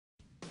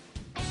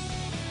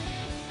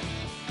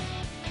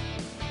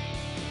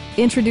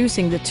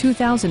Introducing the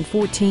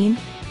 2014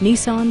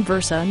 Nissan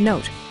Versa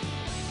Note.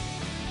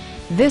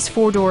 This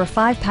four-door,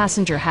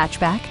 five-passenger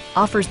hatchback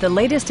offers the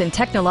latest in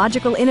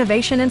technological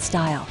innovation and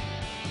style.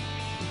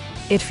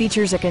 It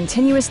features a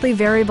continuously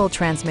variable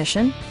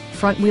transmission,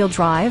 front-wheel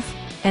drive,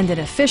 and an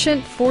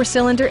efficient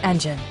four-cylinder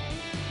engine.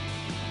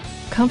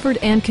 Comfort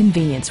and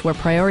convenience were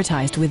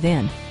prioritized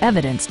within,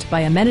 evidenced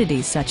by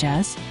amenities such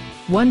as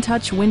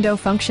one-touch window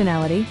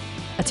functionality,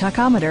 a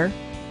tachometer,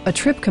 a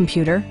trip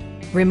computer,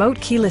 remote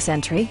keyless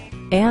entry,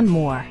 and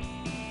more.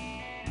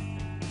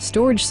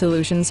 Storage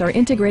solutions are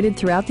integrated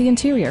throughout the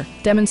interior,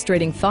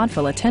 demonstrating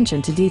thoughtful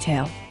attention to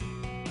detail.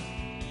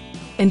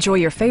 Enjoy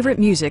your favorite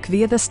music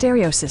via the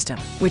stereo system,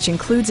 which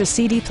includes a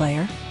CD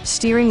player,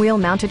 steering wheel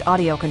mounted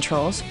audio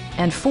controls,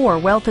 and 4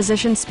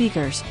 well-positioned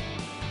speakers.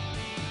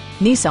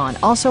 Nissan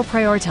also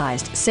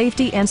prioritized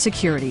safety and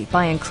security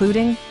by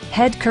including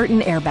head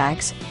curtain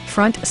airbags,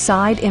 front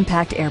side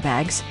impact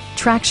airbags,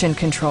 traction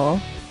control,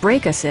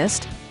 brake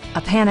assist,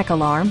 a panic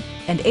alarm,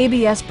 and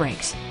ABS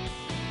brakes.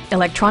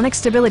 Electronic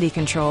stability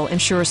control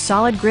ensures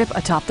solid grip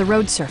atop the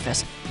road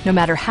surface, no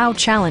matter how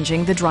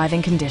challenging the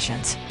driving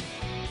conditions.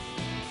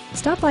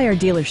 Stop by our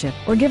dealership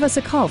or give us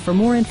a call for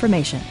more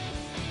information.